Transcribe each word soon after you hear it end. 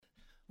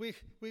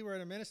we were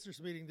at a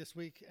ministers' meeting this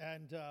week,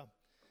 and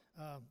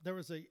there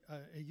was a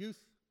youth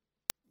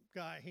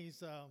guy.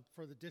 He's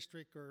for the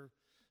district or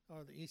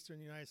the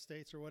eastern United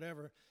States or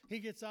whatever. He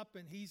gets up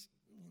and he's,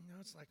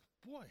 it's like,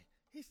 boy,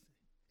 he's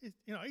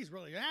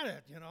really at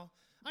it.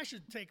 I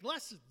should take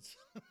lessons.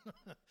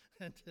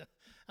 And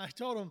I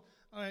told him,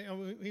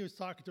 he was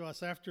talking to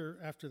us after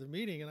the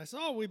meeting, and I said,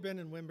 oh, we've been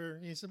in Wimber.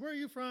 And he said, where are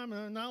you from?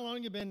 And how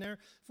long you been there?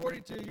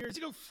 42 years.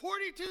 He goes,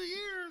 42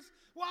 years?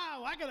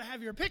 Wow, I got to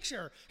have your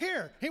picture.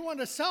 Here, he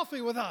wanted a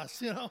selfie with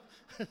us,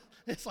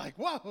 It's like,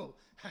 whoa,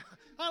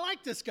 I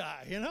like this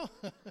guy,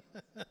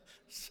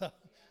 So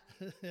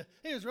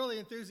he was really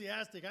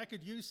enthusiastic. I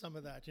could use some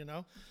of that,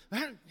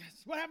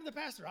 What happened to the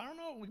pastor? I don't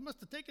know. We must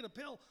have taken a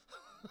pill.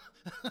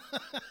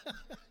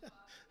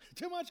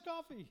 Too much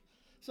coffee.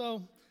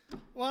 So,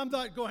 I'm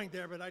not going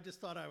there, but I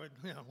just thought I would,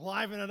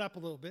 liven it up a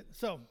little bit.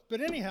 So,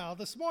 but anyhow,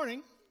 this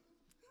morning,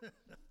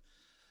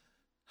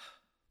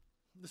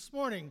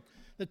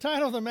 the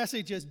title of the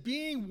message is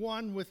Being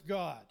One with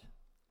God.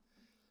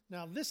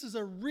 Now, this is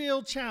a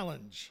real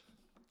challenge.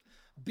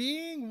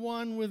 Being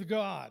one with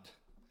God.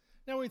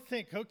 Now we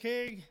think,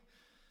 okay,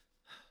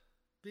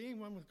 being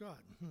one with God.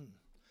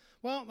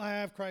 Well, I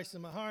have Christ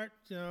in my heart.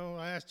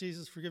 I ask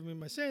Jesus to forgive me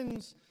my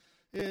sins.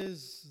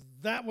 Is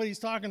that what he's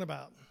talking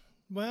about?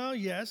 Well,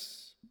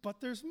 yes,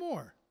 but there's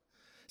more.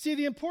 See,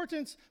 the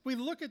importance, we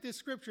look at this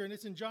scripture, and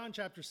it's in John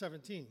chapter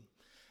 17.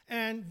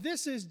 And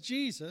this is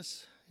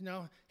Jesus.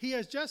 He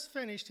has just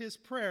finished his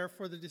prayer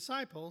for the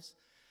disciples,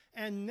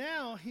 and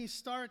now he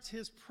starts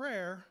his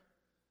prayer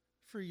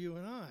for you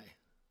and I.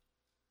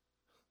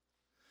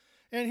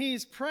 And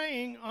he's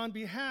praying on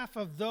behalf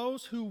of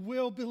those who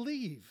will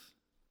believe.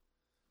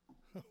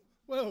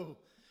 Whoa.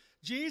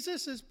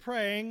 Jesus is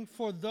praying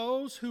for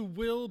those who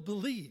will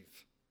believe.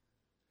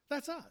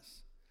 That's us.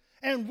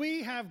 And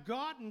we have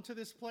gotten to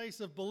this place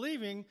of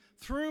believing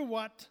through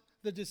what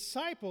Jesus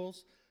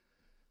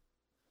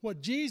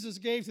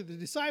gave to the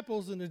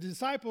disciples, and the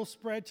disciples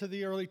spread to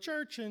the early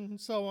church,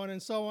 and so on,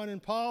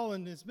 and Paul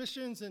and his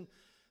missions. And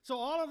so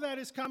all of that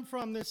has come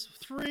from this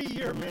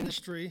 3-year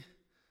ministry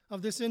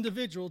of this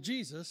individual,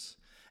 Jesus,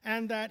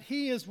 and that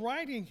he is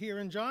writing here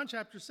in John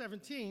chapter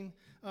 17,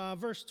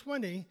 verse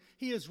 20,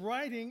 he is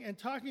writing and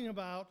talking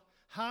about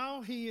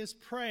how he is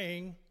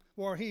praying,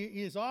 or he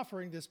is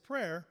offering this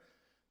prayer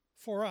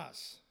for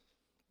us.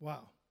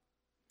 Wow.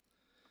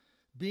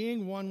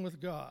 Being one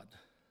with God.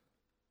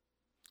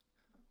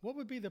 What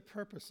would be the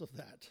purpose of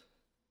that?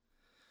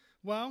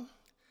 Well,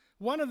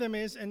 one of them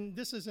is, and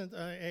this isn't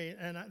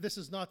this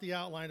is not the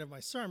outline of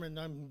my sermon.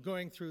 I'm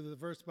going through the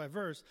verse by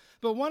verse.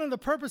 But one of the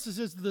purposes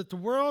is that the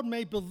world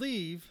may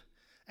believe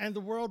and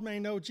the world may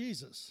know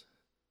Jesus.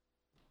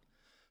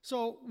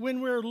 So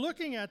when we're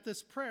looking at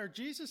this prayer,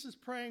 Jesus is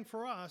praying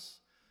for us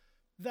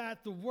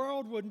that the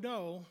world would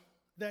know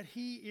that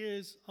he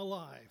is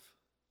alive,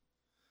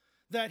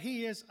 that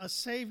he is a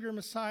Savior,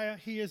 Messiah.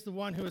 He is the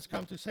one who has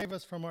come to save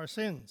us from our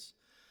sins.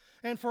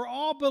 And for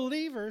all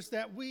believers,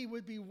 that we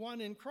would be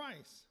one in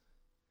Christ.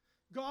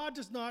 God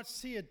does not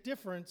see a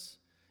difference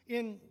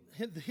in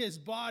his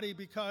body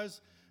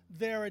because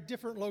there are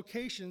different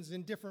locations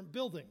in different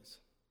buildings.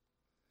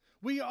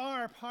 We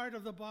are part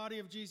of the body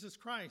of Jesus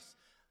Christ,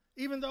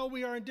 even though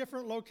we are in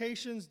different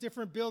locations,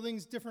 different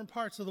buildings, different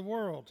parts of the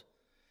world.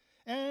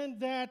 And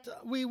that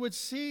we would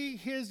see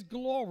his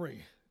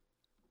glory.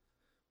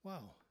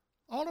 Wow.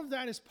 All of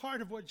that is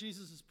part of what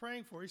Jesus is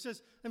praying for. He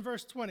says in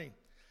verse 20,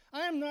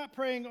 I am not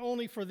praying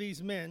only for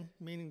these men,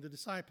 meaning the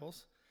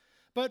disciples,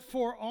 but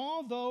for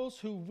all those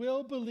who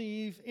will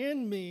believe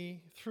in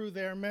me through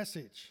their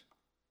message.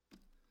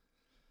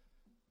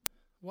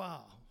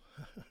 Wow.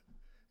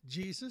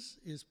 Jesus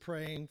is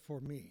praying for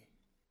me.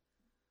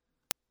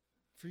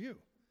 For you.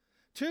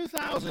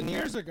 2,000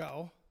 years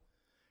ago,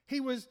 he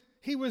was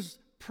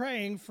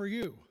praying for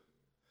you.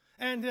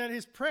 And that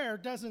his prayer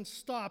doesn't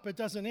stop, it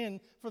doesn't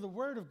end, for the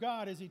word of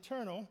God is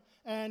eternal,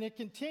 and it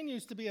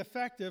continues to be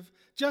effective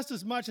just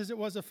as much as it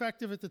was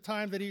effective at the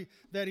time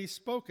that he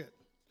spoke it.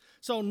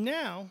 So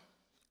now,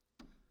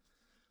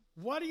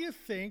 what do you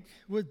think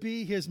would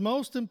be his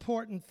most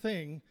important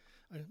thing?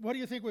 What do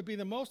you think would be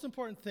the most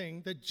important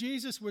thing that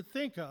Jesus would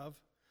think of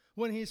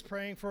when he's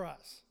praying for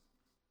us?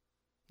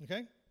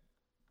 Okay?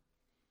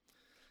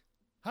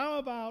 How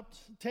about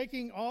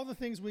taking all the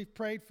things we've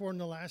prayed for in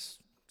the last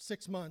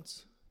 6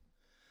 months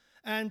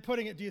and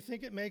putting it, do you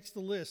think it makes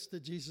the list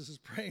that Jesus is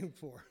praying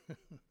for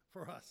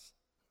us?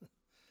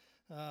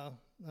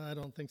 I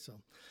don't think so.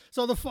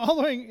 So the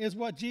following is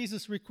what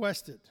Jesus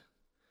requested.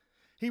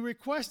 He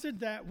requested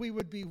that we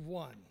would be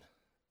one.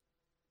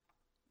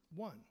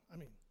 One. I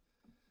mean,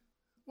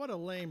 what a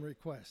lame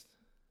request.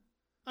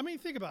 I mean,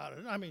 think about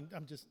it. I mean,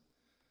 I'm just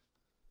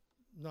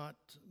not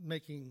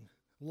making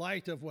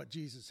light of what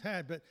Jesus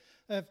had, but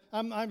if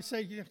I'm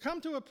saying, come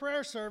to a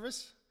prayer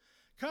service,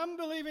 come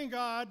believing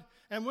God,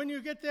 and when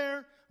you get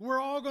there, we're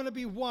all going to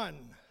be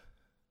one.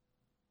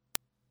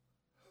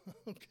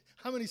 Okay.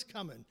 How many's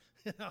coming?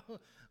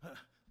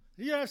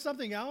 You have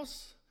something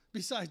else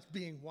besides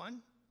being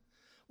one?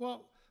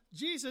 Well,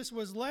 Jesus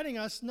was letting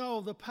us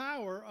know the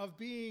power of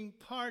being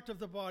part of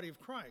the body of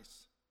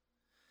Christ.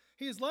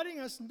 He is letting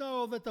us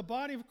know that the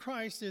body of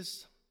Christ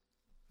is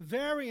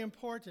very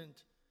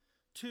important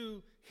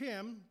to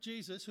him,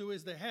 Jesus, who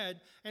is the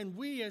head, and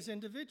we as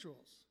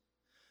individuals.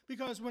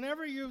 Because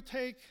whenever you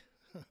take,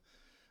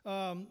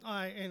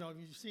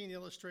 you've seen the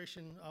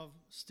illustration of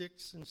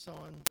sticks and so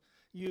on.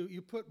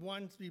 You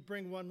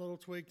bring one little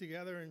twig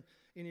together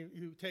and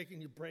you take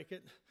and you break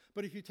it.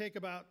 But if you take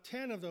about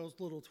 10 of those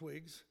little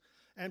twigs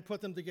and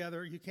put them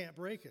together, you can't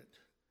break it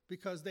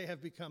because they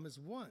have become as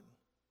one.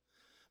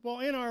 Well,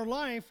 in our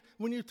life,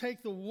 when you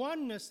take the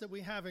oneness that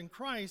we have in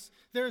Christ,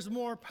 there's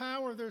more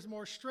power, there's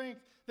more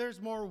strength, there's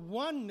more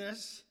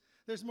oneness,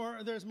 there's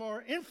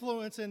more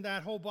influence in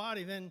that whole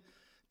body than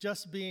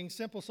just being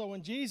simple. So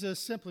when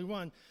Jesus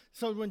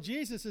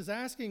is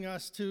asking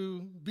us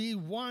to be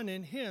one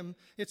in him,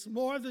 it's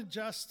more than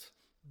just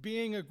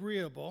being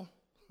agreeable.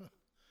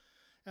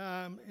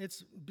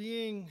 It's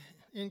being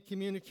in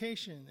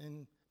communication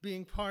and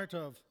being part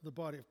of the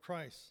body of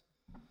Christ.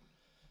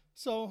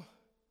 So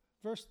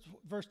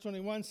verse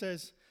 21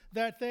 says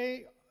that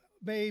they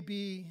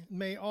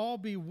may all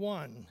be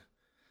one.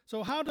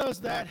 So how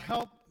does that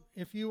help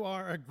if you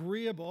are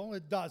agreeable?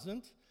 It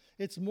doesn't.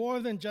 It's more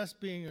than just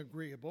being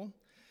agreeable.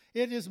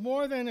 It is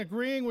more than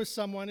agreeing with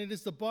someone. It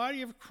is the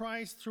body of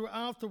Christ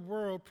throughout the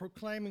world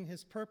proclaiming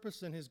his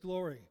purpose and his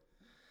glory.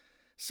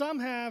 Some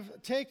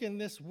have taken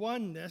this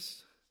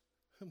oneness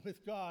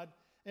with God,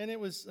 and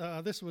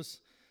this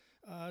was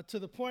to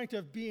the point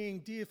of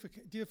being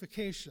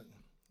deification.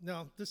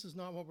 No, this is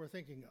not what we're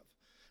thinking of.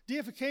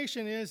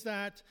 Deification is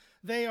that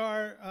they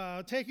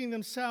are taking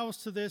themselves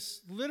to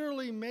this,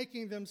 literally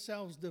making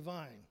themselves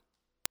divine.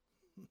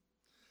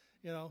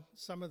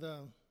 Some of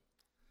the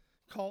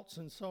cults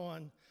and so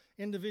on,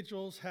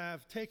 individuals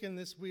have taken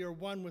this, we are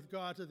one with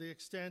God, to the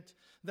extent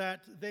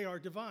that they are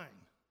divine.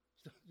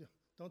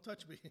 Don't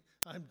touch me,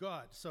 I'm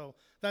God. So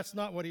that's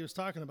not what he was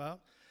talking about.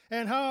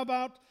 And how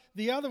about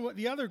the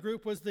other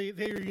group was they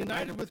are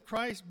united with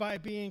Christ by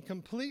being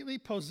completely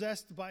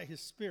possessed by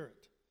his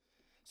Spirit.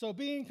 So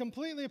being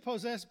completely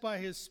possessed by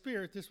his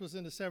Spirit, this was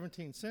in the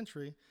 17th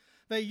century,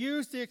 they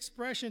used the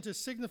expression to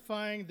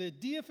signifying the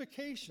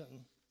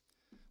deification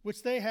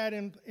which they had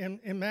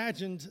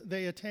imagined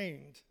they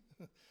attained.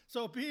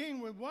 So being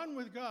one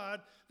with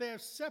God, they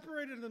have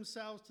separated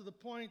themselves to the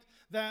point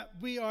that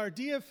we are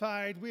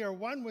deified, we are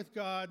one with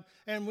God,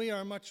 and we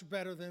are much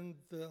better than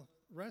the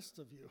rest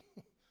of you.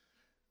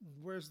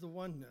 Where's the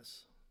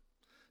oneness?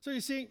 So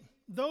you see,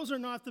 those are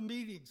not the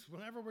meanings.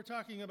 Whenever we're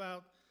talking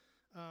about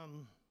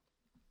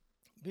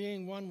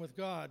being one with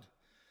God,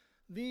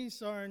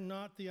 these are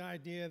not the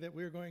idea that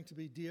we're going to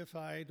be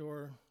deified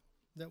or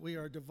that we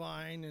are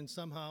divine and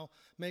somehow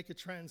make a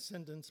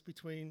transcendence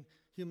between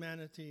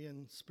humanity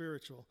and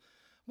spiritual.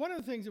 One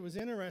of the things that was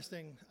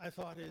interesting, I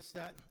thought, is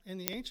that in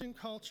the ancient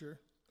culture,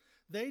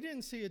 they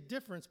didn't see a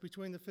difference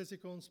between the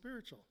physical and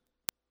spiritual.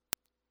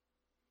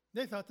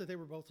 They thought that they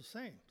were both the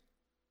same.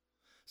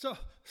 So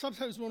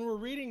sometimes when we're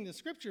reading the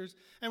scriptures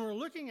and we're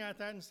looking at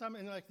that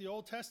in like the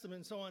Old Testament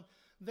and so on,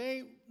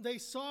 they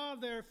saw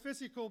their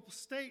physical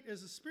state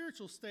as a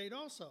spiritual state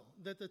also,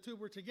 that the two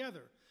were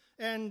together.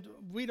 And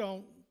we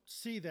don't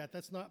see that.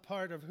 That's not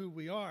part of who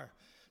we are.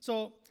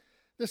 So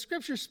the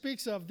scripture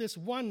speaks of this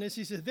oneness.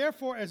 He says,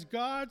 therefore, as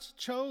God's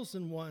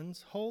chosen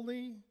ones,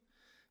 holy,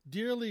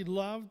 dearly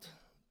loved,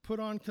 put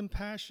on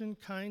compassion,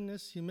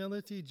 kindness,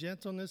 humility,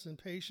 gentleness, and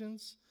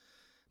patience,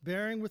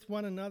 bearing with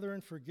one another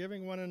and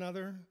forgiving one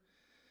another.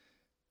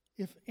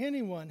 If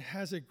anyone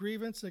has a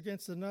grievance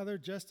against another,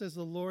 just as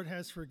the Lord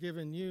has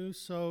forgiven you,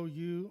 so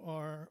you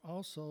are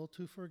also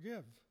to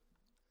forgive.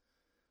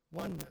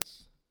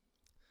 Oneness.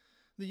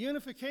 The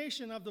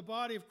unification of the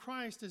body of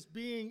Christ is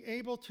being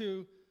able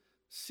to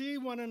see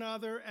one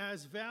another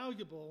as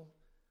valuable,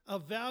 a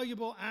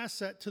valuable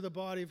asset to the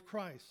body of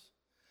Christ.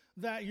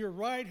 That your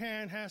right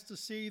hand has to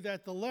see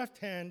that the left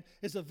hand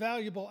is a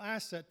valuable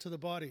asset to the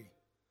body.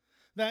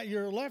 That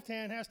your left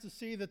hand has to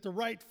see that the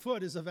right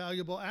foot is a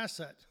valuable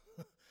asset.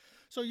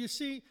 So you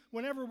see,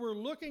 whenever we're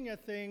looking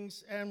at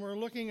things and we're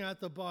looking at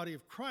the body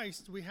of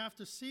Christ, we have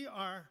to see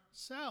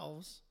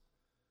ourselves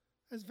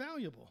as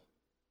valuable.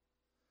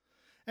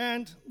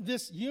 And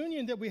this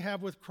union that we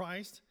have with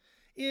Christ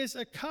is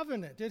a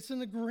covenant. It's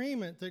an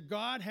agreement that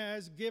God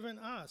has given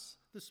us.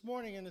 This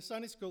morning in the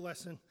Sunday school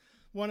lesson,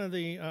 one of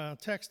the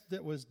texts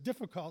that was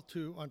difficult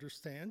to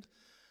understand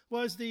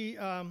was the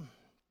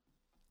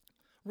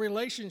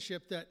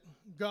relationship that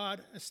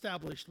God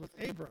established with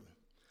Abram.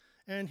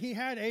 And he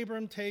had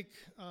Abram take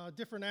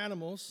different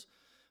animals,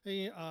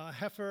 a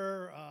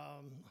heifer,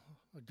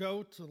 a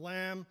goat, a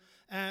lamb,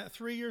 at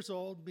 3 years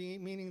old,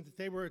 meaning that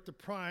they were at the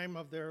prime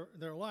of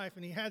their life,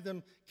 and he had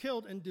them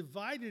killed and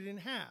divided in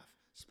half,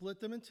 split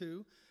them in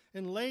two,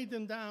 and laid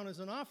them down as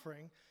an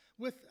offering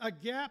with a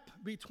gap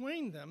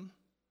between them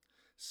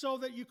so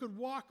that you could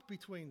walk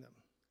between them.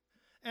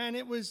 And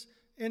it was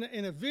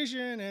in a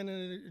vision and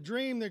in a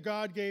dream that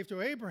God gave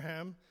to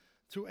Abram,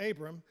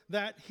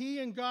 that he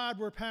and God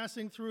were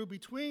passing through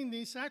between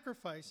these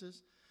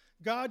sacrifices,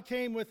 God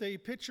came with a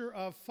pitcher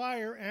of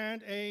fire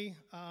and a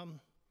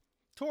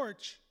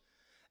torch,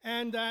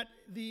 and that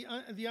the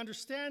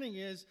understanding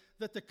is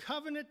that the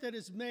covenant that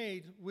is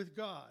made with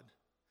God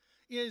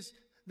is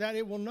that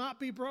it will not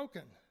be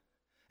broken.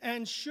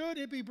 And should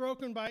it be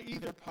broken by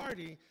either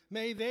party,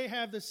 may they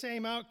have the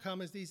same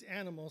outcome as these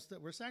animals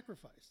that were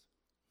sacrificed.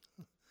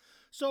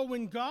 So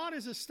when God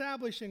is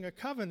establishing a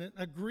covenant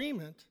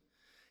agreement,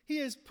 he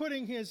is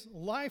putting his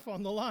life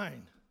on the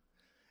line.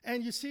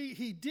 And you see,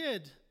 he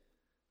did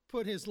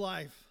put his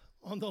life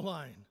on the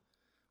line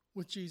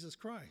with Jesus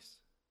Christ.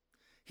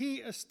 He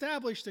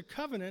established a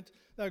covenant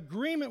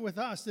agreement with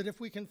us that if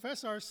we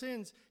confess our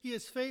sins, he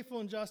is faithful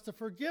and just to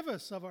forgive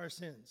us of our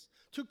sins,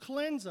 to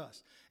cleanse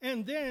us,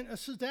 and then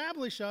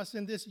establish us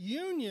in this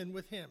union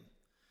with him.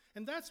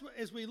 And that's what,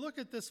 as we look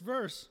at this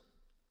verse,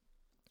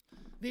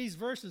 these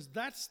verses,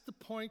 that's the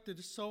point that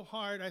is so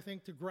hard, I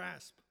think, to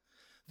grasp,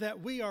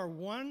 that we are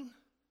one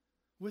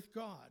with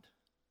God.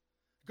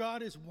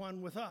 God is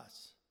one with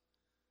us.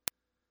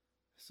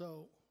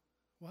 So,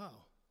 wow,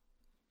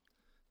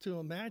 to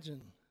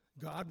imagine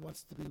God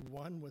wants to be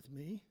one with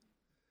me,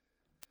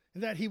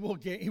 and that he will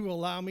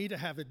allow me to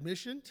have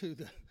admission to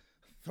the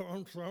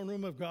throne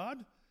room of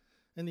God?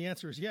 And the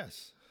answer is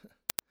yes.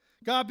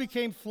 God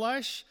became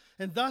flesh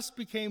and thus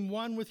became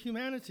one with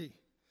humanity.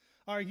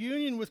 Our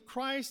union with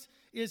Christ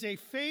is a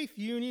faith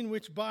union,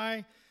 which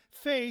by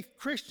faith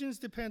Christians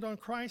depend on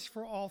Christ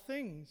for all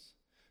things.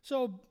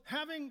 So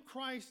having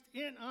Christ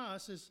in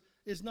us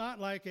is not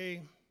like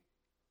a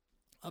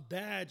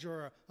badge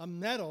or a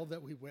medal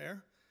that we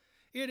wear.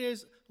 It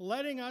is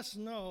letting us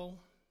know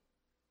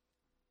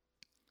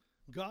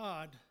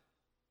God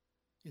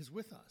is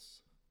with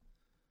us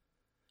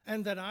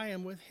and that I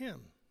am with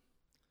him.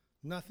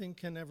 Nothing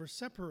can ever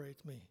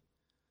separate me.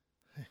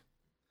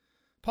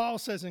 Paul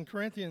says in 1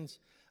 Corinthians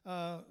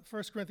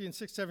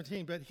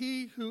 6:17, but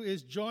he who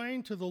is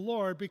joined to the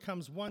Lord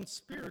becomes one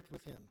spirit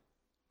with him.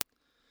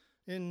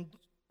 In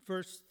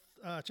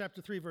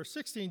chapter 3, verse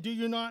 16, do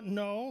you not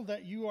know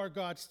that you are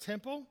God's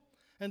temple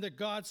and that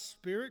God's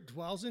Spirit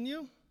dwells in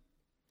you?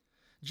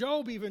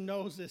 Job even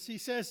knows this. He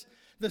says,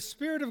 the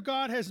Spirit of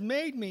God has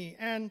made me,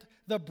 and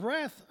the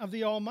breath of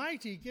the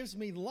Almighty gives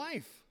me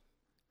life.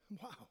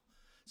 Wow.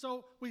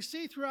 So we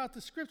see throughout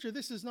the Scripture,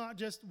 this is not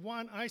just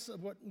what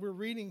we're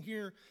reading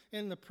here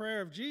in the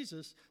prayer of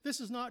Jesus.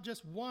 This is not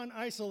just one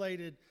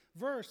isolated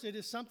verse. It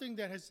is something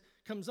that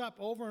comes up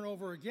over and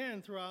over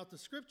again throughout the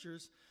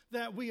Scriptures,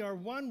 that we are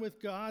one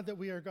with God, that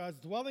we are God's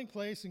dwelling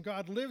place, and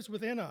God lives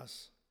within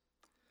us.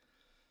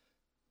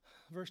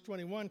 Verse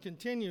 21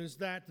 continues,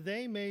 that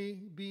they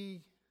may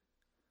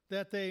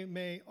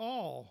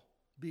all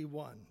be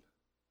one,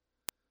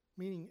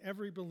 meaning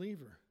every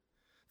believer.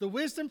 The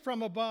wisdom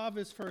from above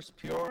is first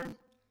pure,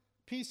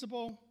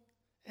 peaceable,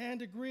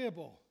 and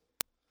agreeable.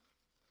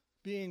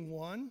 Being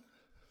one.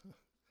 Do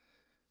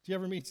you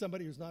ever meet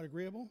somebody who's not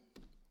agreeable?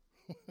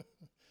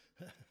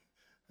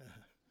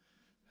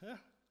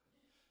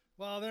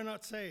 Well, they're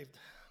not saved.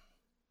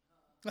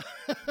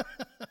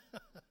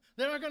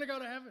 They're not going to go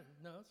to heaven.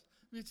 No.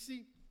 You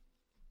see,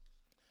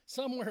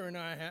 somewhere in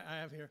I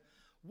have here,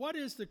 what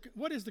is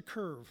the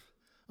curve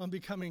on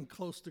becoming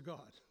close to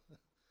God?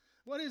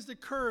 What is the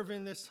curve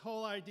in this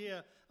whole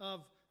idea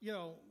of,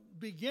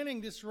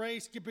 beginning this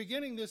race,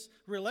 beginning this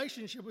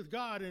relationship with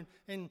God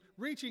and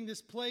reaching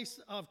this place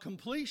of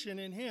completion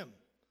in him?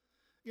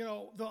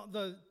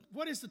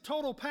 What does the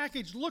total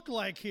package look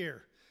like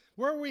here?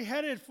 Where are we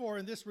headed for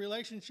in this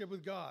relationship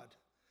with God?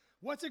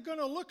 What's it going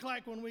to look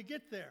like when we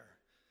get there?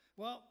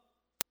 Well,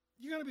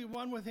 you're going to be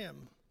one with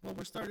him. Well,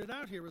 we started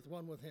out here with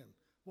one with him.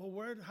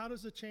 Well, how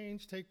does the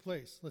change take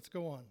place? Let's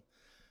go on.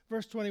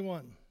 Verse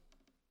 21.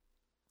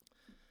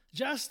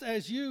 Just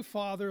as you,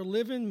 Father,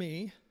 live in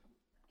me,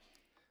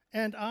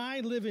 and I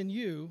live in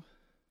you,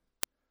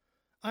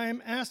 I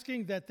am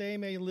asking that they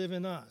may live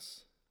in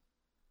us.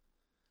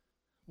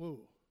 Whoa.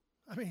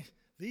 I mean,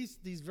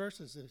 these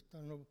verses, I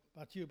don't know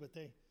about you, but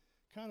they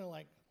kind of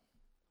like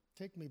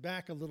take me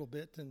back a little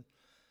bit. And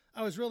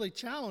I was really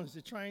challenged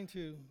at trying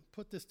to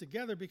put this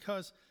together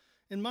because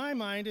in my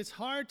mind, it's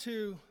hard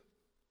to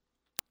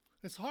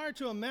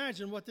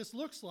imagine what this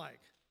looks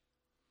like.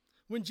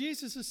 When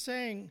Jesus is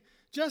saying,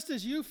 just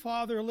as you,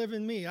 Father, live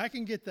in me, I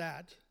can get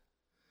that.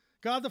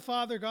 God the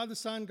Father, God the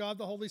Son, God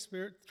the Holy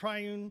Spirit,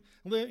 triune,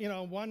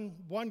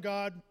 one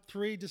God,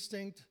 three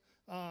distinct,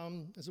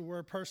 as it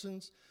were,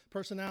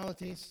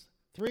 personalities,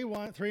 three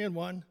in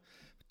one.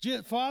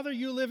 Father,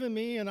 you live in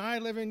me and I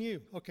live in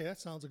you. Okay, that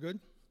sounds good.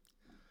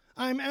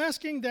 I'm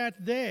asking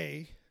that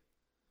they,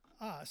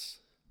 us,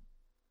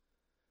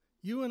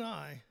 you and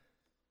I,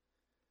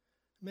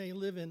 may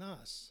live in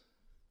us.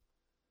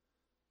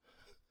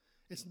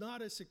 It's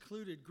not a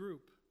secluded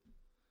group.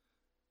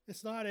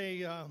 It's not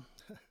a, a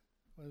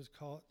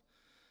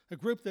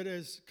group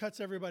that cuts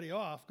everybody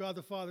off. God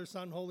the Father,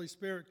 Son, Holy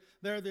Spirit.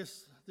 They're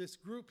this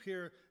group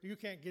here, you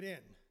can't get in,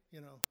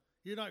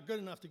 You're not good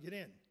enough to get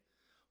in.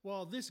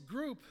 Well, this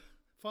group,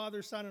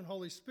 Father, Son, and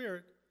Holy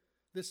Spirit,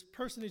 this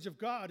personage of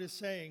God is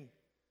saying,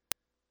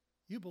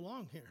 you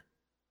belong here.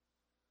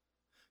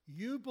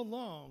 you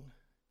belong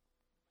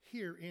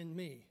here in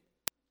me,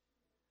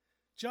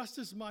 just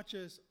as much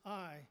as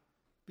I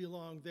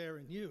belong there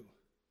in you.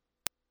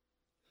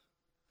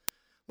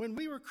 When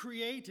we were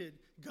created,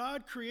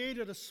 God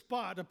created a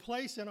spot, a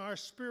place in our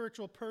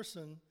spiritual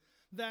person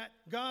that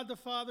God the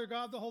Father,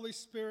 God the Holy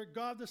Spirit,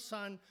 God the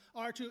Son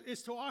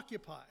is to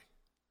occupy.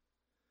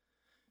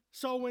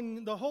 So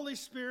when the Holy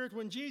Spirit,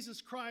 when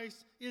Jesus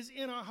Christ is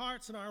in our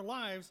hearts and our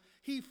lives,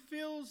 he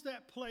fills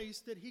that place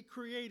that he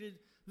created,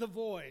 the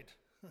void.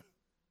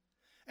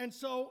 And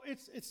so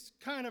it's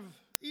kind of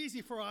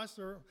easy for us,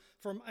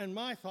 in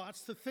my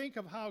thoughts, to think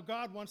of how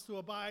God wants to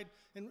abide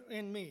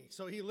in me.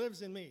 So he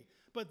lives in me.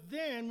 But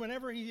then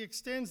whenever he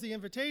extends the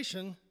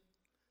invitation,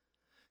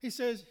 he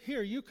says,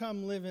 here, you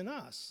come live in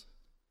us.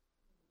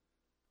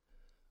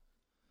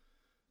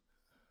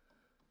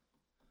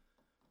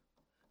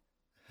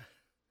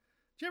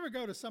 Do you ever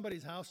go to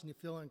somebody's house and you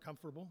feel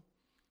uncomfortable?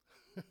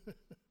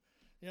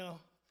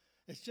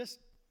 It's just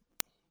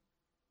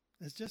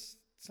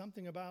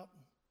something about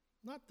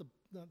not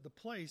the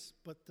place,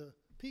 but the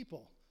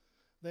people.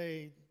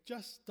 They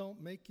just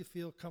don't make you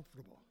feel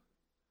comfortable.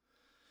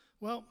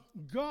 Well,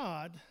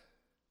 God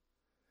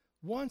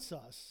wants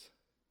us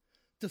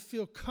to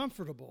feel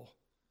comfortable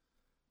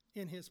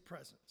in his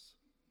presence.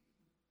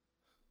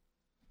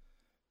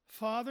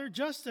 Father,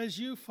 just as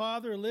you,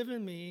 Father, live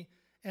in me,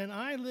 and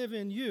I live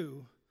in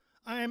you,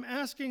 I am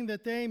asking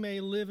that they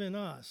may live in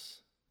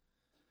us.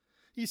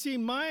 You see,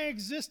 my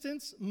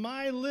existence,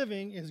 my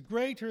living is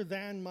greater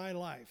than my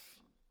life.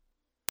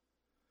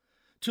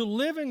 To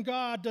live in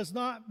God does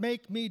not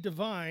make me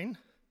divine.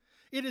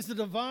 It is the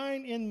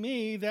divine in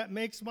me that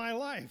makes my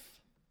life.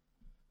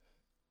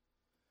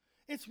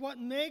 It's what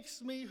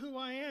makes me who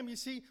I am. You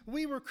see,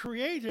 we were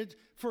created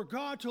for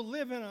God to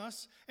live in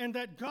us and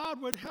that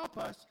God would help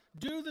us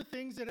do the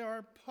things that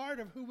are part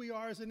of who we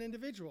are as an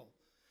individual.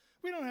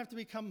 We don't have to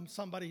become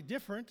somebody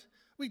different.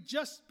 We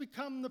just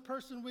become the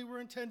person we were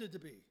intended to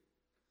be.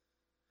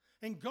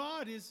 And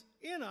God is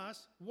in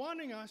us,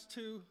 wanting us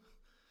to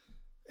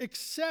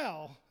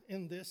excel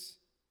in this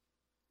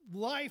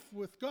life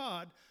with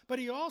God, but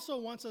he also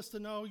wants us to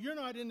know, you're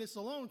not in this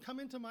alone. Come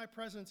into my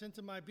presence,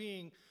 into my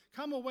being.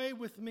 Come away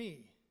with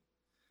me.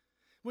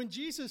 When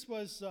Jesus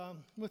was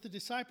with the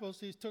disciples,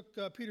 he took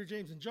Peter,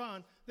 James, and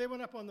John. They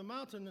went up on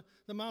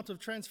the Mount of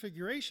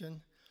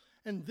Transfiguration,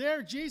 and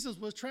there Jesus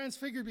was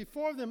transfigured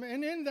before them,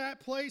 and in that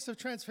place of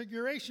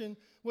transfiguration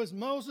was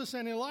Moses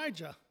and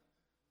Elijah.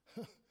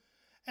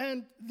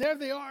 And there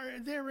they are.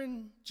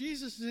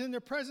 Jesus is in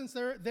their presence.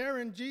 They're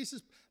in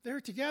Jesus.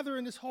 They're together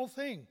in this whole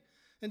thing.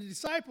 And the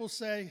disciples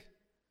say,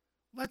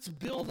 let's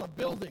build a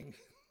building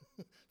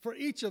for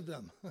each of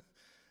them.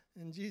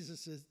 And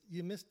Jesus says,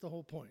 you missed the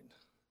whole point.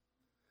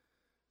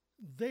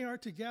 They are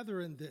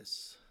together in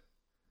this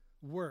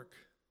work.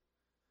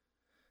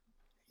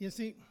 You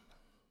see,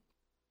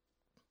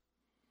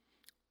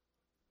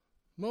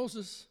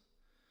 Moses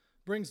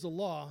brings the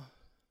law.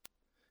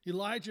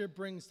 Elijah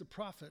brings the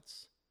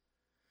prophets.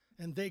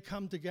 And they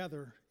come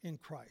together in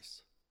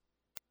Christ.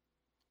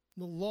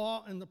 The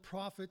law and the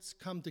prophets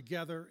come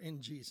together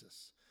in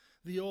Jesus.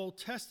 The Old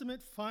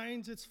Testament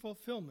finds its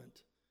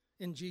fulfillment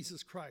in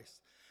Jesus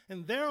Christ.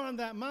 And there on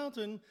that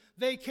mountain,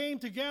 they came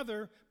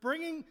together,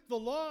 bringing the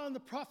law and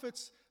the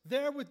prophets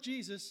there with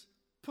Jesus,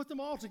 put them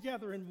all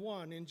together in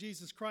one in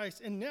Jesus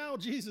Christ. And now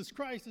Jesus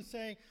Christ is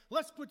saying,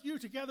 let's put you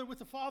together with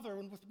the Father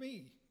and with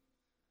me.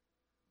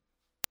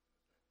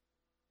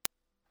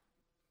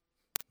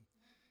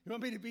 You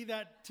want me to be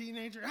that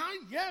teenager? Ah,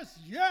 yes.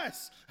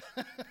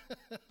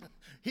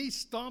 He's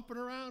stomping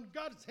around,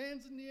 got his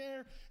hands in the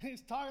air, and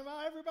he's talking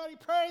about, everybody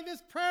pray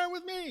this prayer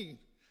with me.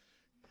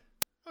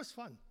 That was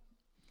fun.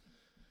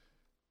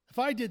 If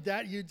I did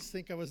that, you'd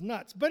think I was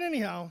nuts. But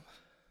anyhow,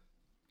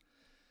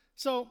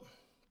 so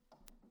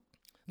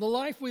the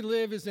life we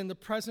live is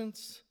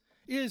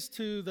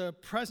to the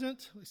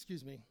present.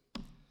 Excuse me.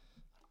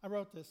 I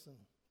wrote this, and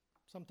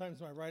sometimes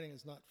my writing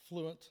is not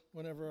fluent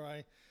whenever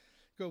I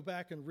go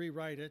back and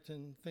rewrite it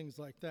and things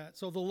like that.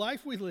 So the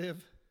life we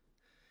live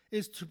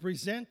is to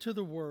present to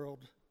the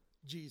world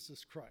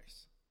Jesus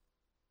Christ.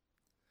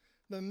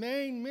 The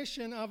main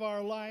mission of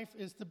our life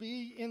is to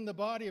be in the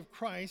body of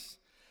Christ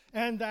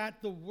and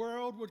that the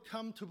world would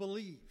come to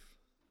believe.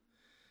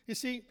 You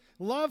see,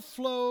 love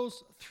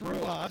flows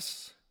through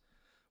us.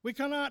 We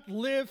cannot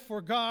live for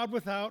God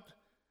without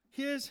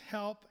his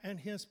help and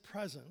his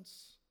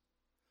presence.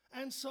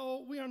 And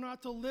so we are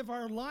not to live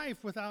our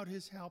life without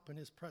his help and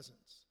his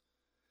presence.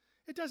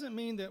 It doesn't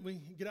mean that we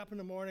get up in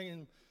the morning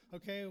and,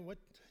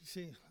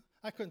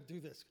 I couldn't do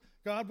this.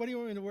 God, what do you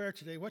want me to wear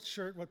today? What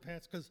shirt, what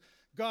pants? Because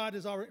God,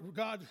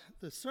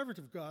 the servant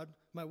of God,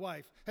 my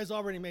wife, has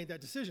already made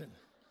that decision.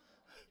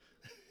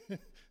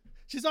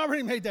 She's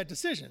already made that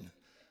decision,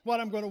 what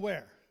I'm going to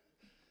wear.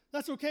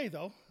 That's okay,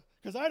 though,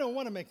 because I don't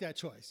want to make that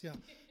choice. Yeah.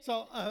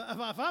 So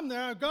if I'm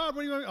there, God,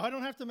 what do you want? I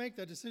don't have to make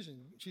that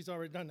decision. She's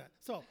already done that.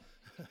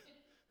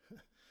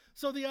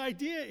 So the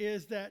idea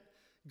is that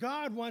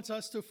God wants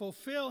us to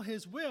fulfill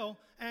his will,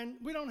 and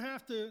we don't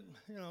have to,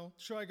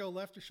 should I go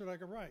left or should I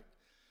go right?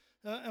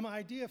 Am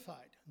I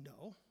deified?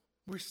 No.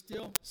 We're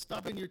still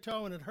stubbing your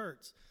toe and it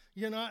hurts.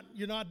 You're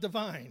not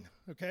divine,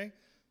 okay?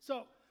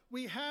 So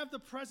we have the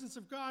presence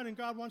of God, and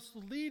God wants to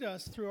lead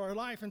us through our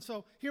life. And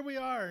so here we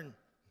are, and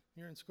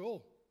you're in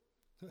school.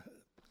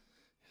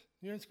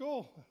 You're in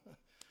school.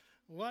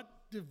 What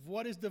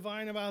is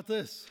divine about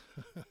this?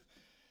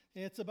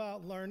 It's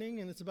about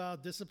learning, and it's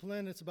about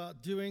discipline. It's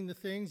about doing the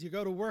things. You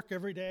go to work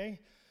every day.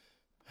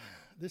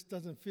 This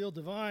doesn't feel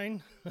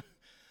divine.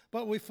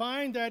 But we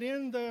find that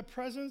in the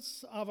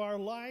presence of our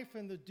life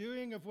and the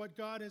doing of what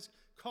God has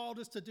called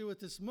us to do at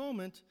this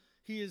moment,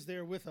 he is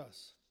there with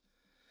us.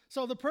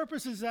 So the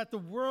purpose is that the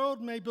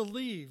world may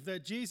believe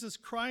that Jesus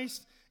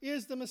Christ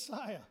is the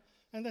Messiah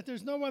and that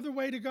there's no other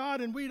way to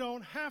God, and we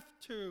don't have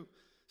to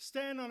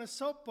stand on a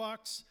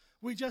soapbox.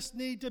 We just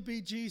need to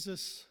be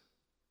Jesus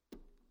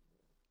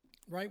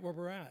right where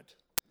we're at,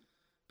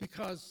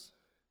 because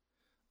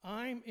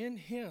I'm in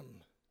him.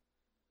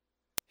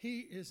 He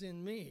is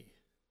in me.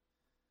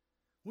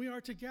 We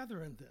are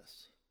together in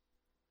this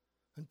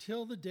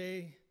until the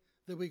day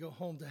that we go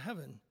home to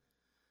heaven,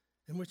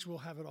 in which we'll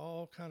have it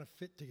all kind of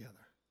fit together.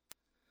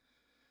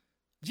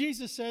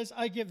 Jesus says,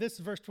 this is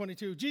verse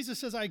 22. Jesus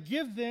says, I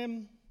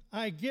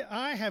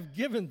have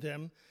given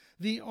them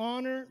the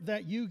honor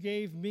that you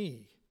gave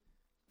me.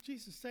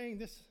 Jesus is saying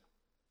this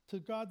to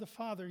God the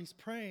Father. He's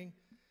praying,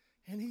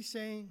 and he's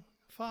saying,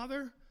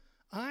 Father,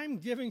 I'm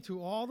giving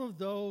to all of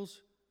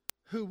those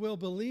who will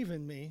believe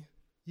in me,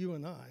 you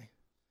and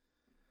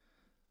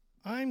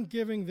I'm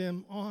giving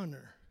them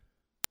honor.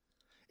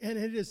 And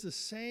it is the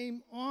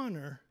same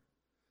honor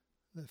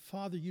that,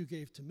 Father, you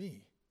gave to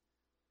me.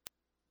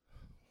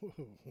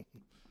 Whoa.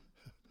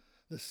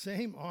 The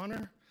same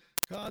honor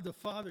God the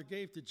Father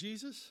gave to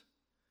Jesus,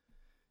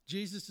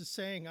 Jesus is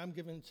saying, I'm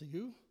giving it to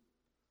you.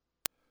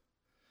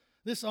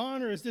 This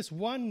honor is this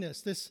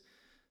oneness, this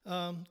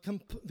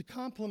the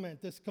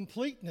complement, this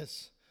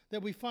completeness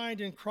that we find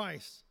in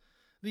Christ.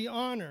 The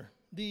honor,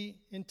 the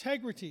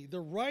integrity,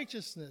 the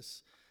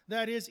righteousness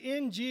that is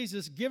in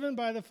Jesus, given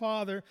by the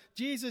Father,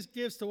 Jesus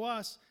gives to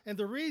us. And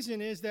the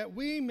reason is that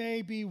we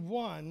may be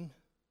one.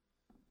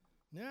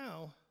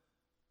 Now,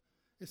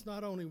 it's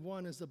not only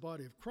one as the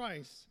body of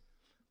Christ,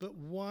 but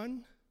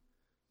one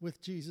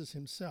with Jesus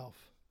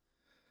himself.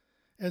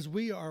 As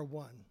we are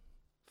one,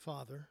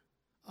 Father,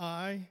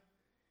 I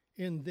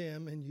in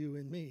them and you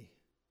in me.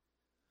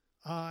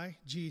 I,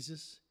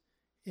 Jesus,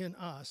 in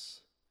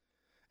us,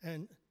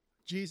 and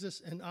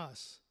Jesus and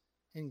us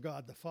in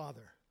God the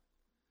Father.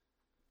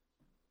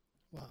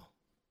 Wow.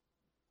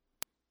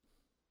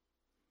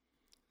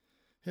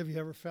 Have you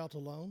ever felt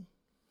alone?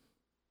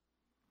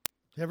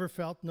 Ever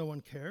felt no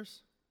one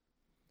cares?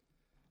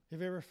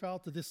 Have you ever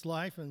felt that this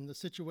life and the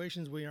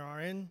situations we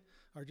are in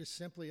are just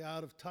simply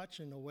out of touch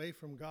and away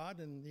from God?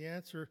 And the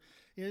answer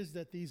is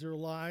that these are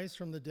lies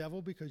from the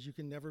devil, because you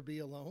can never be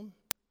alone.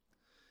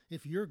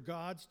 If you're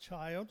God's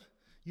child,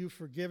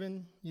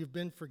 you've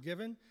been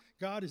forgiven.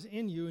 God is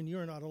in you and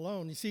you're not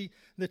alone. You see,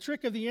 the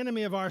trick of the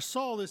enemy of our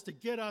soul is to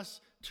get us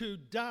to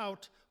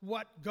doubt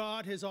what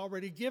God has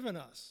already given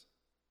us.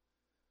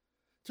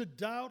 To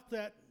doubt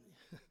that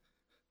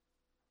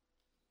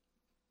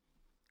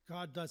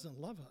God doesn't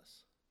love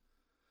us.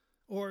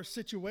 Or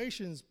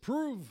situations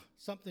prove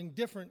something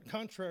different,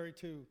 contrary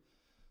to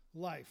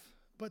life.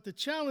 But the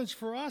challenge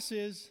for us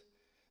is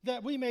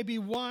that we may be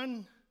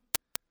one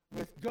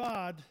with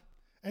God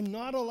and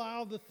not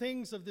allow the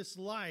things of this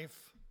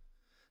life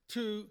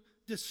to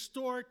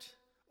distort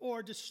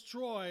or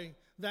destroy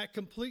that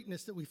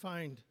completeness that we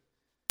find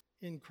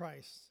in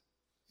Christ,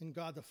 in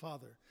God the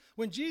Father.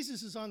 When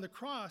Jesus is on the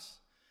cross,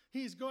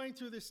 he's going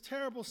through this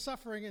terrible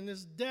suffering and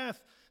this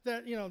death,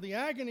 that, the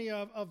agony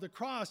of the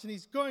cross, and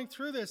he's going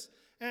through this,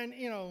 and,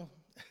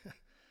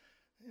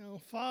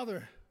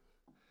 Father,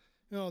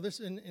 this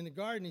in the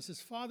garden, he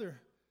says, Father,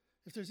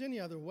 if there's any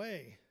other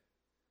way,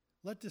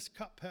 let this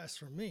cup pass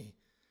from me.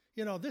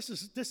 This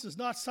is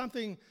not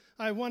something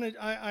I wanted.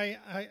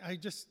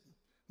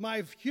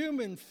 My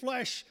human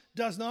flesh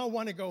does not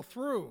want to go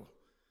through.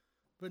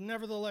 But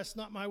nevertheless,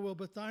 not my will,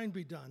 but thine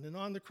be done. And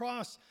on the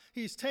cross,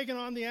 he's taken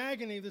on the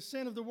agony, the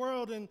sin of the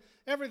world, and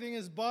everything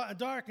is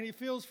dark, and he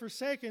feels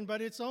forsaken.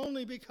 But it's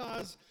only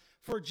because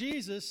for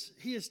Jesus,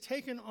 he has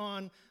taken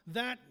on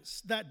that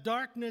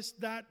darkness,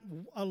 that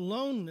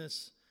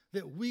aloneness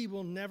that we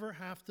will never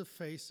have to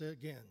face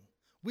again.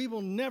 We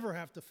will never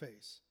have to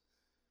face.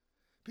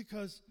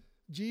 Because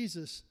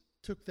Jesus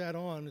took that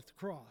on at the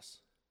cross.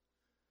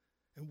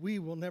 And we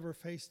will never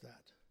face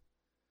that.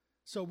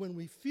 So when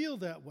we feel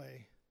that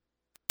way,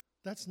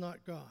 that's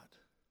not God.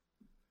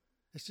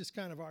 It's just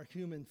kind of our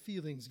human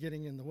feelings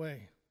getting in the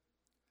way.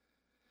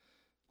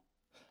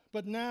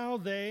 But now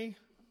they,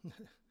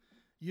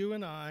 you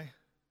and I,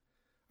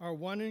 are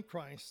one in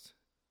Christ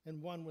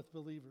and one with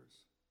believers.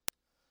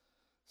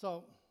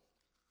 So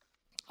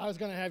I was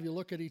going to have you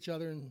look at each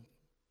other and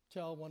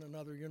tell one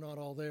another you're not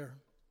all there.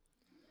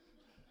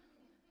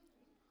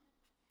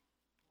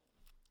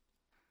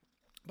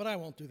 But I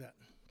won't do that.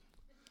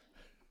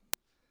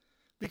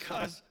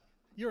 Because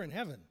you're in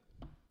heaven.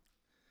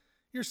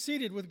 You're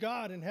seated with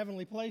God in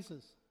heavenly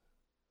places.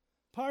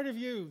 Part of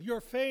you,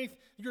 your faith,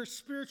 your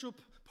spiritual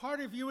part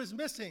of you is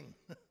missing.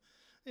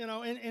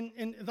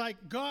 And like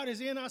God is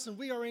in us and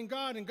we are in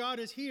God and God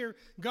is here.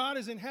 God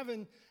is in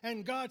heaven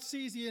and God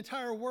sees the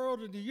entire world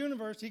and the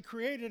universe He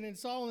created and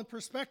it's all in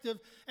perspective.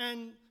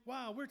 And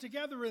wow, we're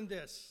together in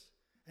this.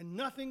 And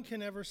nothing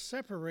can ever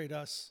separate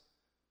us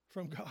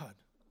from God.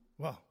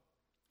 Wow.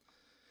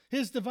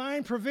 His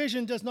divine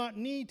provision does not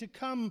need to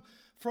come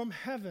from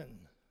heaven.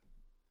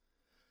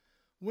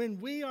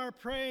 When we are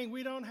praying,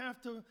 we don't have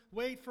to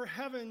wait for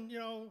heaven.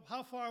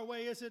 How far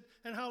away is it?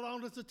 And how long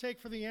does it take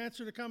for the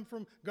answer to come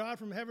from God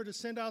from heaven to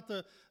send out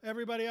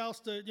everybody else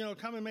to,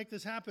 come and make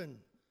this happen?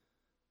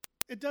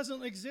 It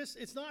doesn't exist.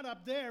 It's not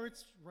up there.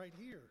 It's right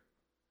here.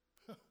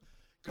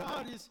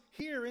 God is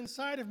here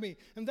inside of me.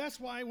 And that's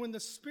why when the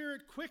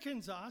Spirit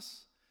quickens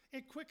us,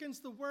 it quickens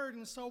the Word.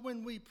 And so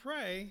when we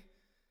pray,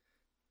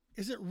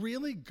 is it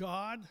really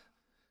God?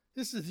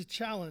 This is a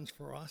challenge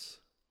for us.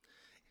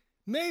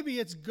 Maybe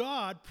it's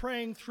God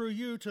praying through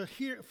you to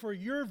hear, for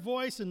your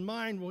voice and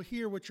mine will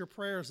hear what your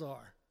prayers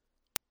are.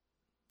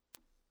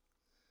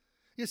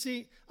 You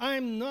see,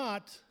 I'm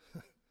not,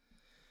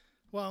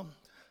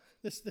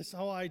 this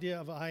whole idea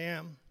of I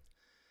am.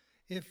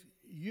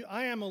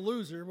 I am a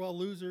loser, well,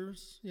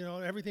 losers,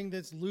 everything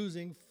that's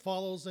losing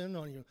follows in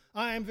on you.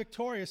 I am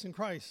victorious in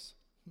Christ.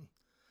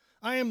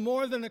 I am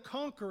more than a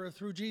conqueror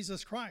through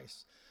Jesus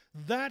Christ.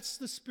 That's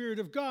the Spirit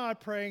of God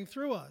praying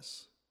through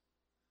us.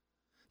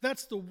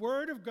 That's the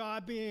Word of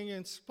God being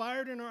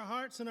inspired in our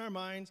hearts and our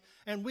minds,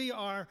 and we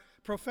are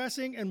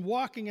professing and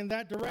walking in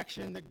that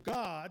direction that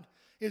God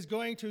is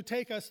going to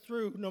take us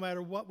through no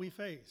matter what we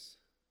face.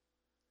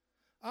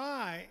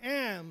 I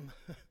am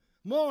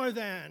more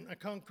than a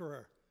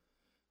conqueror.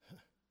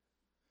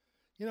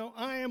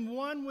 I am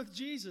one with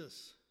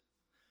Jesus,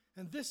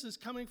 and this is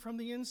coming from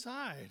the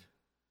inside.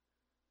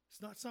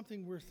 It's not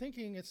something we're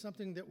thinking, it's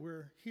something that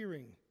we're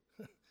hearing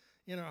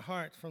in our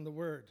heart from the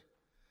Word.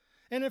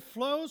 And it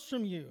flows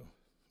from you.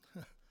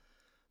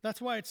 That's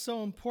why it's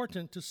so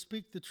important to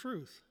speak the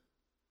truth.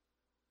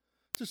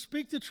 To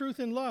speak the truth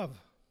in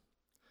love,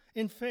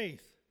 in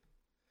faith.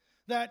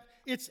 That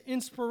it's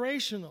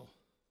inspirational.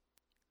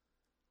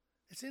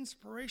 It's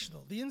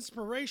inspirational. The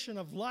inspiration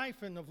of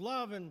life and of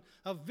love and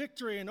of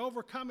victory and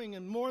overcoming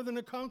and more than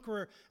a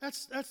conqueror.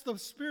 That's the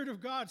Spirit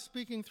of God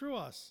speaking through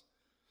us.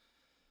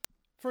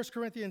 1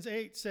 Corinthians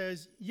 8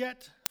 says,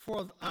 "Yet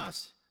for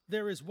us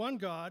there is one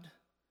God,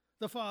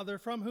 the Father,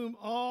 from whom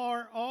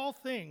are all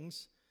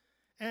things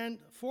and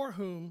for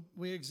whom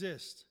we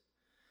exist.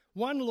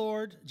 One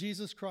Lord,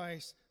 Jesus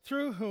Christ,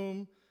 through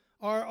whom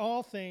are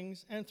all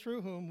things and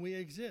through whom we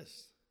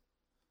exist."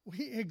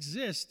 We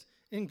exist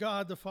in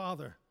God the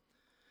Father.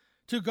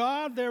 To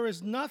God, there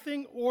is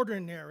nothing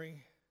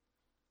ordinary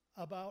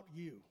about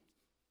you.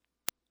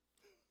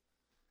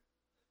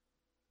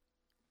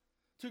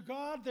 To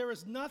God, there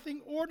is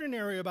nothing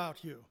ordinary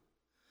about you.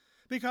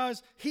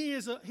 Because He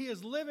is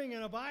living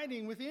and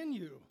abiding within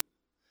you.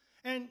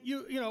 And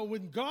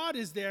when God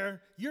is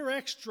there, you're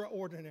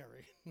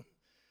extraordinary.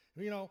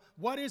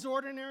 What is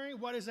ordinary?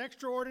 What is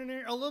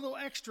extraordinary? A little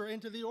extra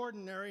into the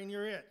ordinary and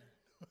you're it.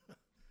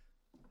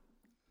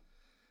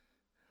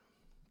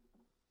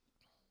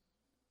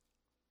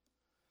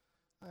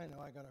 I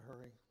know, I gotta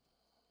hurry.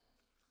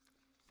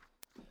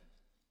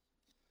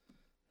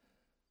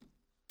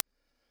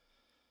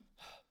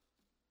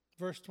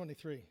 Verse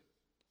 23.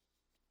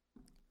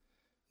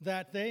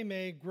 That they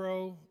may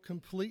grow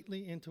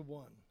completely into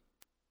one.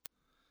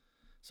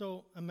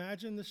 So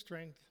imagine the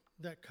strength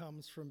that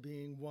comes from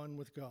being one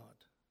with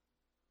God.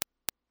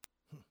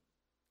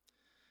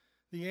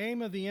 The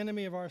aim of the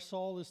enemy of our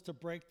soul is to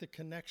break the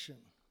connection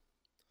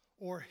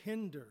or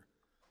hinder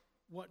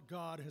what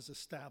God has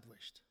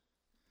established.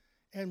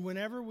 And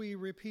whenever we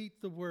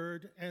repeat the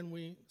word and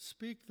we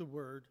speak the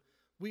word,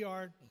 we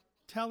are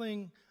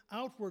telling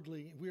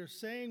outwardly, we are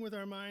saying with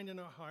our mind and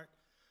our heart,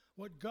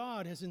 what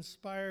God has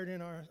inspired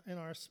in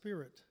our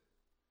spirit.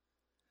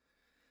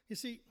 You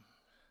see,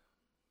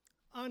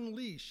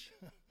 unleash.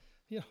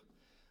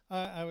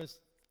 I was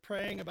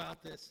praying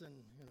about this,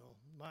 and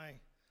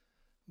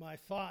my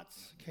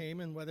thoughts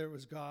came, and whether it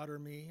was God or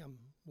me,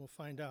 we'll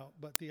find out.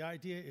 But the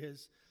idea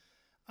is,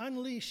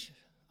 unleash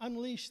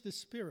the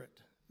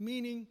Spirit,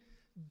 meaning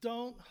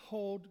don't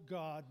hold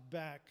God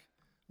back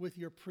with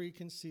your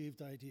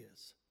preconceived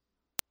ideas.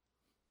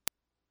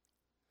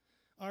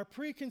 Our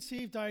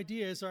preconceived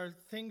ideas are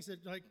things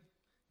that, like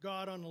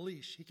God on a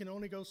leash. He can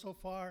only go so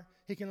far.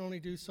 He can only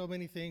do so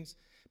many things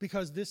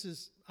because this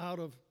is out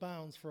of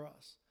bounds for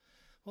us.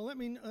 Well, let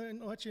me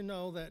let you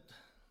know that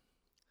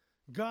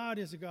God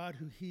is a God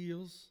who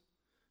heals,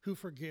 who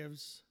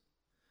forgives,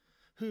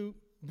 who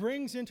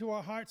brings into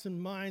our hearts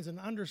and minds an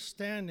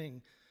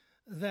understanding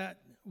that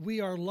we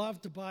are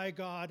loved by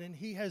God and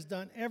He has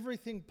done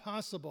everything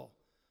possible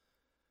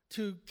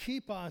to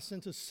keep us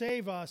and to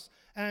save us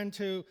and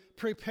to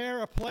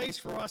prepare a place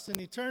for us in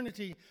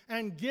eternity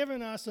and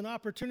given us an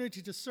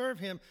opportunity to serve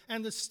him.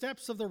 And the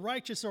steps of the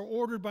righteous are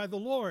ordered by the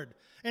Lord.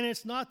 And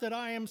it's not that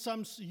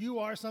you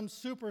are some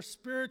super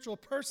spiritual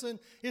person.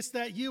 It's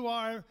that you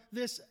are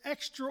this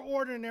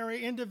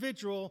extraordinary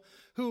individual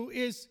who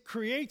is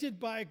created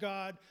by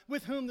God,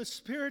 with whom the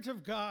Spirit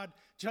of God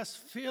just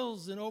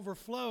fills and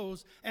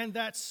overflows. And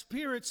that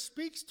Spirit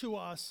speaks to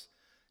us.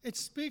 It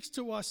speaks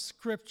to us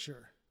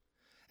Scripture.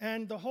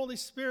 And the Holy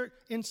Spirit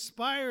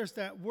inspires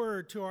that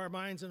word to our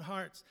minds and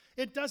hearts.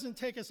 It doesn't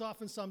take us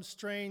off in some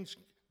strange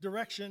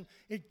direction.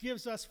 It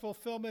gives us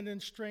fulfillment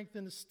and strength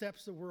in the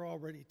steps that we're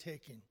already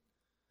taking.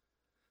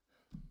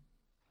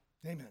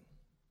 Amen.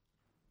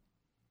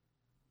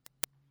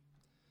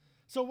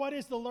 So what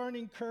is the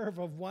learning curve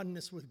of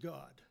oneness with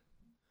God?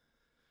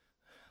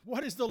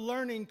 What is the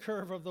learning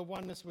curve of the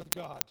oneness with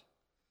God?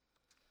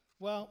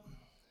 Well,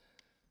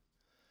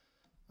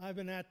 I've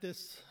been at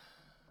this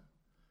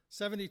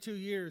 72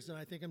 years, and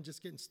I think I'm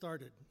just getting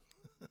started.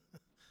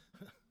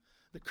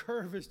 The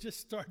curve has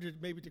just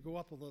started maybe to go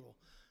up a little,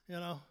 you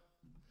know.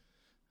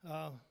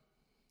 I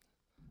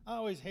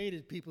always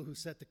hated people who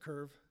set the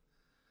curve.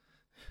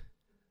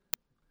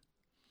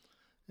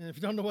 And if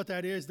you don't know what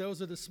that is,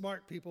 those are the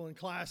smart people in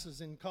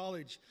classes in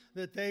college,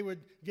 that they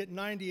would get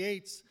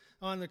 98s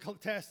on the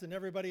test and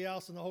everybody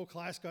else in the whole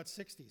class got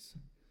 60s.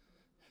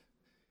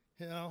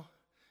 You know,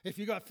 if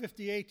you got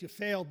 58, you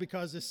failed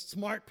because this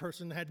smart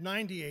person had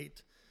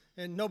 98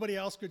 and nobody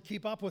else could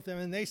keep up with them,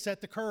 and they set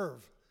the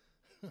curve.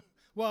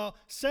 Well,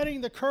 setting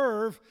the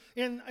curve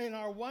in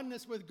our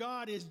oneness with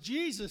God is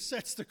Jesus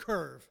sets the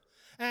curve.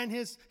 And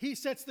he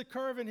sets the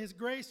curve in his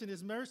grace and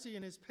his mercy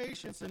and his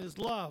patience and his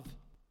love.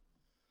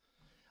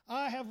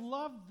 I have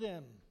loved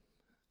them.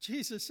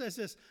 Jesus says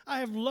this, I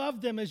have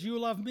loved them as you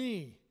love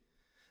me.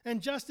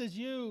 And just as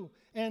you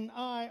and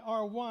I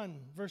are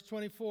one, verse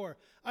 24,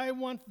 I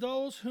want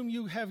those whom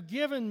you have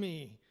given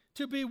me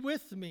to be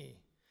with me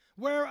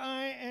where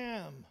I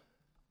am.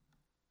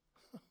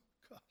 Oh,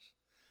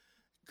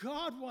 gosh.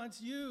 God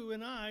wants you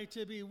and I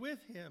to be with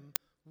him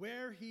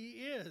where he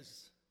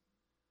is.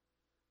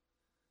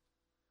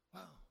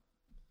 Wow.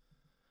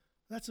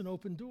 That's an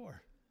open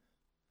door.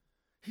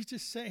 He's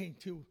just saying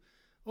to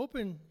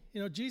open,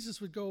 Jesus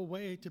would go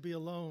away to be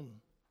alone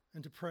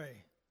and to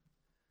pray.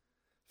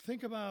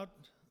 Think about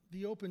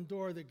the open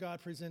door that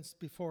God presents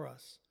before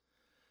us.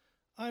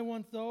 I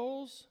want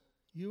those,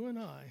 you and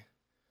I,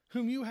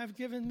 whom you have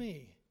given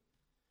me,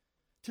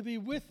 to be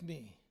with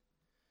me,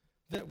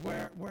 that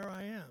where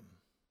I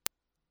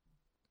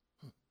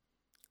am.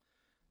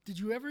 Did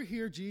you ever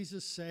hear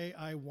Jesus say,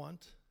 I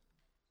want?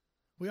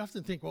 We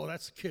often think, well,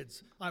 that's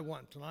kids. I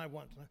want, and I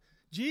want.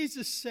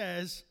 Jesus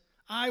says,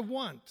 I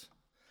want.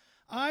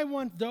 I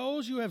want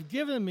those you have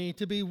given me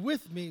to be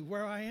with me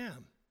where I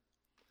am.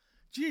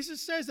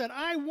 Jesus says that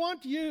I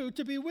want you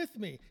to be with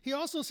me. He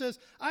also says,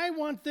 I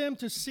want them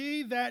to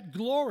see that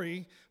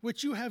glory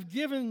which you have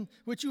given,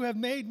 which you have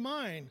made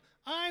mine.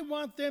 I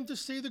want them to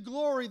see the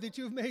glory that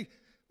you've made.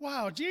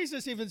 Wow,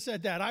 Jesus even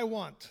said that, I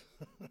want.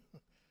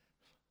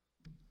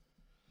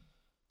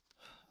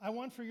 I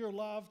want for your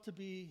love to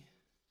be,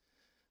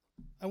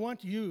 I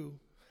want you,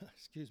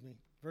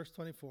 verse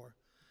 24.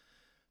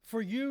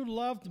 For you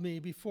loved me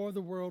before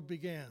the world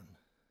began.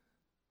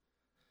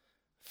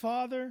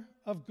 Father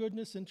of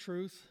goodness and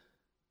truth,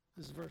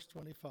 this is verse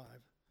 25.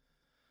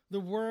 The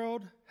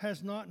world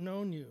has not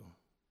known you,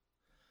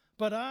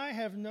 but I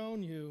have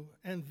known you,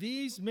 and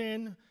these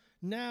men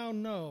now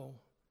know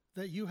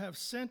that you have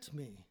sent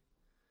me.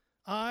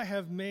 I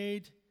have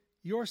made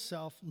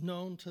yourself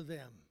known to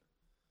them.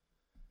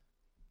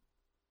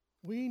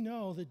 We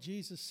know that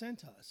Jesus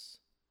sent us.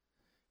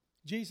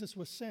 Jesus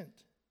was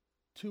sent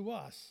to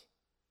us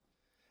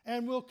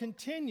and will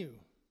continue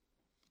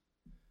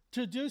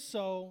to do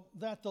so,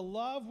 that the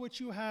love which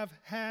you have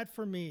had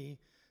for me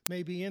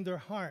may be in their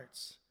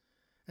hearts,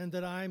 and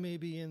that I may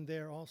be in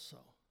there also.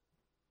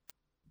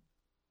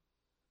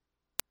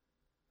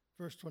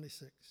 Verse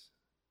 26,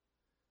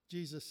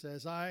 Jesus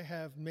says, I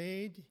have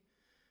made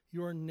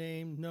your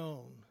name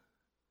known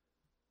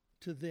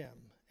to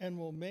them, and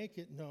will make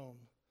it known,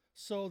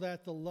 so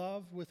that the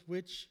love with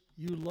which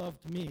you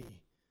loved me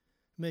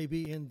may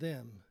be in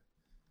them,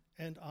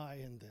 and I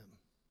in them.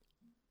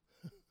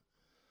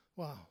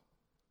 Wow.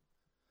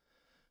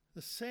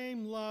 The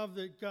same love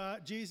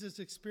that Jesus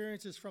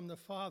experiences from the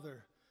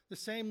Father, the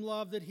same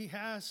love that he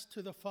has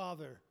to the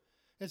Father,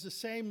 is the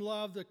same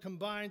love that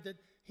combined that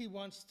he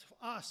wants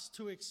us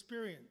to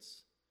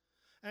experience.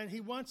 And he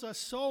wants us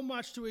so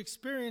much to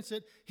experience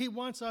it, he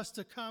wants us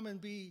to come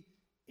and be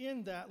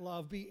in that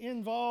love, be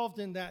involved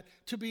in that,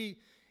 to be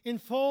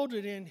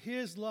enfolded in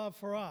his love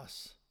for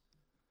us.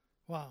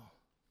 Wow.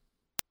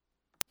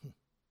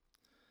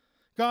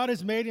 God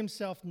has made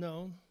himself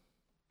known.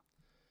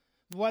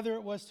 Whether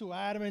it was to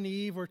Adam and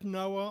Eve or to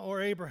Noah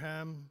or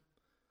Abraham,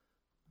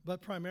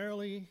 but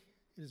primarily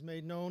it is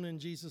made known in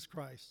Jesus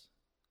Christ.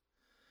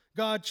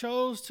 God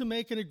chose to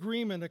make an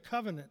agreement, a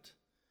covenant,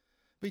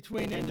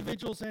 between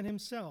individuals and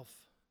himself.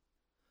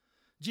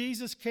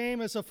 Jesus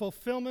came as a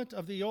fulfillment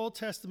of the Old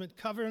Testament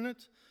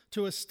covenant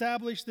to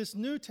establish this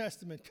New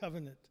Testament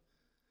covenant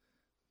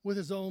with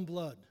his own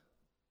blood,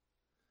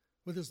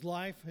 with his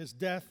life, his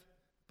death,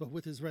 but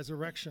with his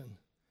resurrection.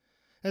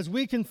 As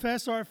we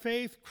confess our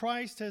faith,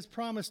 Christ has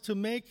promised to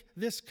make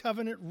this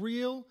covenant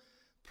real,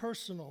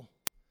 personal,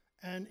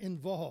 and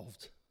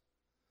involved.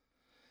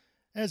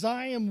 As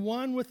I am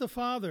one with the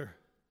Father,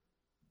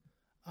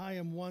 I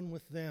am one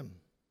with them.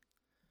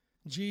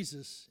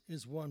 Jesus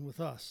is one with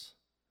us.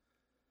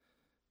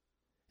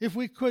 If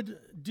we could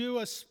do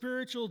a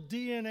spiritual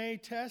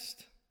DNA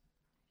test,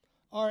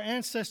 our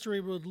ancestry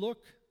would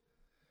look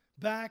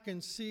back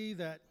and see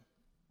that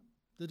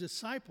the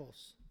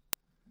disciples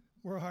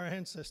were our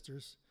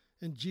ancestors,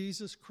 and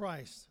Jesus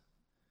Christ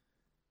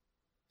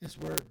is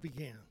where it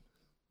began.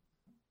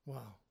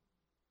 Wow.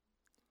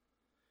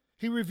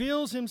 He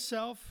reveals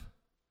himself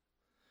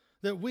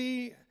that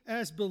we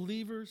as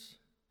believers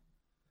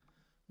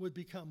would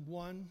become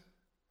one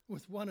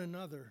with one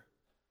another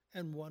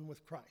and one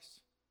with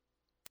Christ.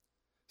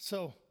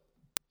 So,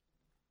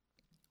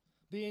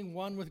 being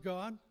one with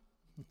God,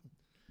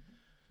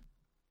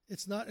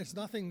 it's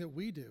nothing that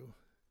we do,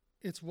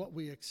 it's what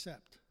we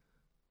accept.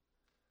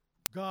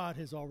 God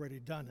has already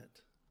done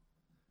it,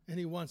 and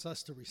he wants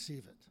us to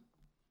receive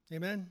it.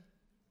 Amen?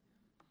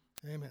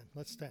 Amen.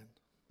 Let's stand.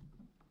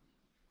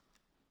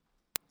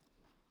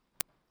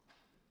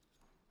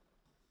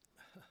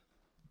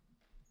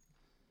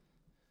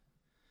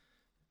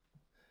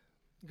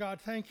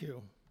 God, thank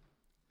you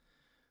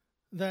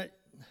that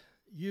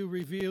you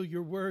reveal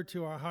your word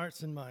to our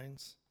hearts and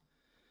minds.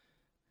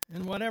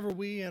 And whatever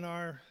we in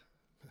our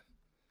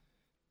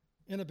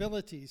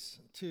inabilities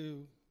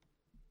to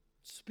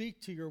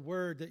speak to your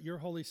word, that your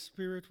Holy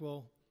Spirit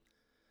will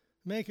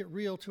make it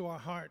real to our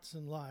hearts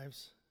and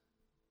lives,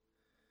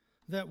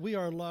 that we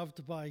are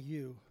loved by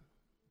you,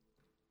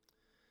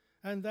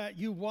 and that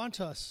you want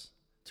us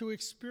to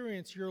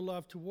experience your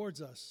love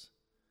towards us,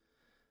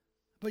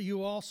 but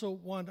you also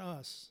want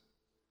us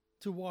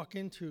to walk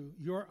into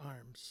your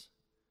arms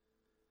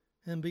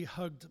and be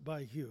hugged by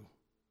you.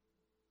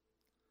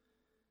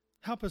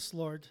 Help us,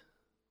 Lord,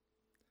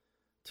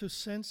 to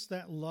sense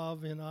that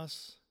love in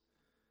us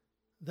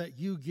that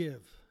you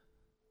give.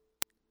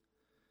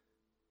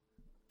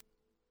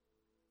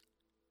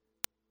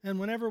 And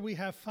whenever we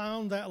have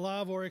found that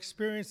love or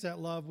experienced that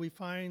love, we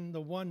find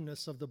the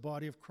oneness of the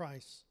body of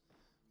Christ,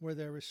 where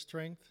there is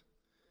strength.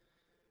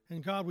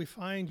 And God, we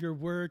find your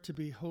word to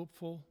be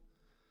hopeful,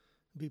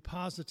 be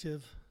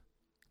positive,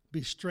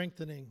 be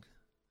strengthening,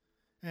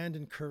 and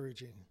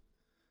encouraging.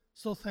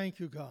 So thank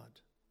you, God.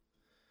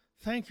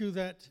 Thank you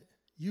that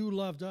you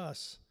loved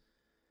us,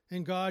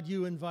 and God,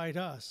 you invite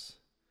us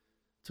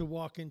to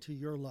walk into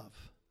your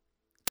love.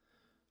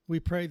 We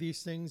pray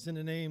these things in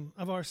the name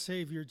of our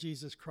Savior,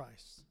 Jesus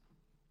Christ.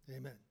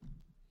 Amen.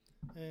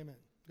 Amen.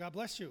 God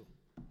bless you.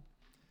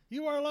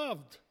 You are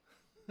loved.